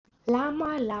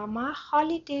Llama Llama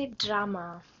Holiday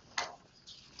Drama.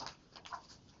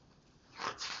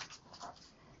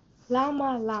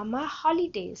 Llama Llama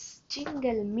Holidays.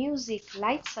 Jingle music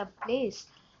lights up blaze.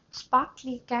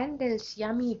 Sparkly candles,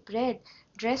 yummy bread.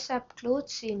 Dress up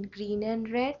clothes in green and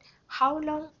red. How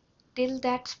long till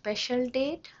that special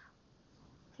date?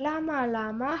 Llama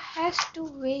Llama has to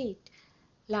wait.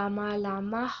 Llama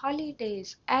Llama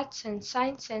holidays, ads and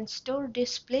signs and store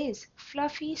displays,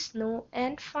 fluffy snow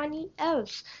and funny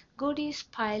elves, goodies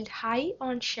piled high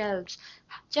on shelves.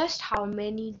 Just how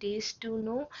many days to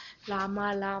know?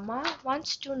 Llama Llama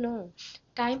wants to know.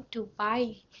 Time to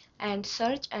buy and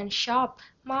search and shop.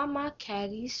 Mama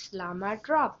carries llama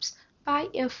drops. Buy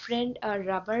a friend a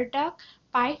rubber duck,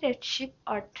 pirate ship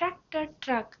or tractor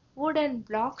truck, wooden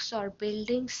blocks or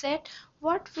building set.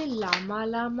 What will Llama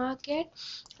Llama get?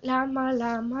 Llama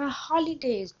Llama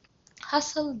holidays.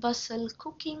 Hustle bustle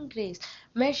cooking grace.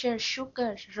 Measure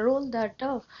sugar, roll the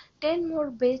dough. 10 more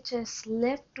batches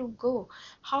left to go.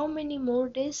 How many more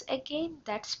days again?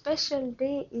 That special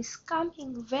day is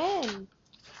coming when?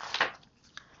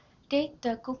 Take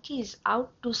the cookies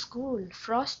out to school.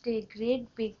 Frost a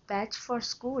great big batch for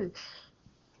school.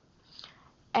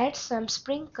 Add some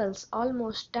sprinkles,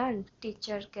 almost done.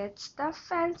 Teacher gets the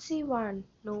fancy one.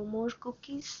 No more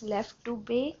cookies left to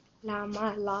bake.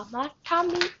 Llama Llama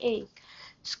tummy ache.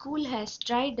 School has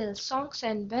bridal songs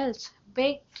and bells.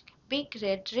 Baked big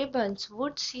red ribbons,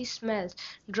 woodsy smells.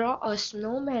 Draw a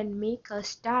snowman, make a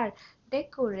star.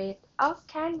 Decorate a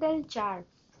candle jar.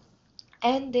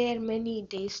 And there many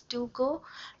days to go.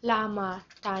 Llama,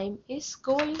 time is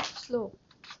going slow.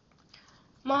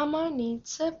 Mama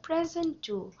needs a present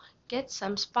too. Get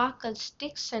some sparkle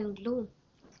sticks and glue.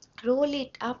 Roll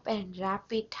it up and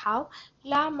wrap it how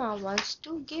Llama wants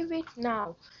to give it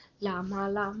now. Llama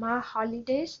Llama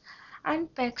holidays.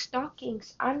 Unpack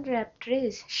stockings, unwrap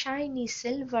trays, shiny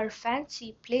silver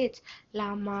fancy plates.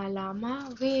 Llama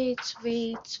Llama waits.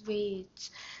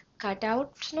 Cut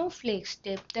out snowflakes,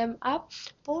 dip them up,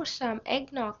 pour some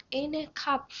eggnog in a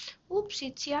cup. Oops,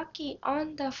 it's yucky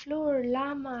on the floor.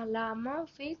 Llama Llama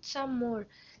wait some more.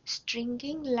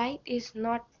 Stringing light is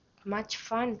not much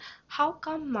fun. How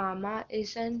come Mama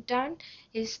isn't done?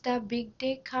 Is the big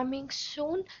day coming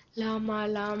soon? Llama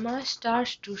Llama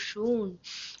starts to shoon.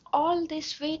 All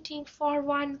this waiting for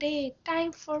one day,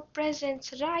 time for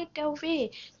presents right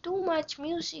away. Too much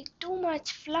music, too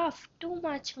much fluff, too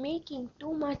much making,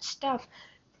 too much stuff.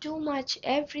 Too much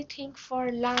everything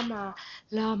for Llama.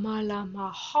 Llama Llama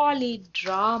holly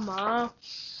drama.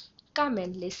 Come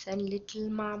and listen, little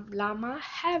llama,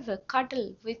 have a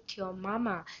cuddle with your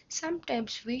mama.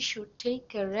 Sometimes we should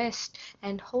take a rest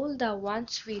and hold the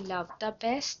ones we love the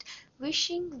best.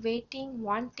 Wishing, waiting,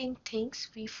 wanting things,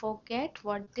 we forget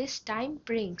what this time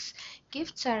brings.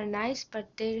 Gifts are nice,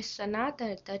 but there's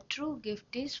another. The true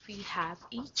gift is we have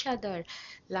each other.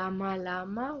 Llama,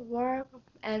 llama, warm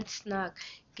and snug,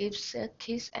 gives a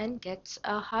kiss and gets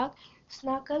a hug.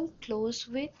 Snuggle close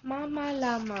with Mama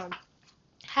Llama.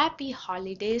 Happy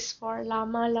holidays for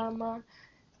Llama Llama.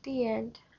 The end.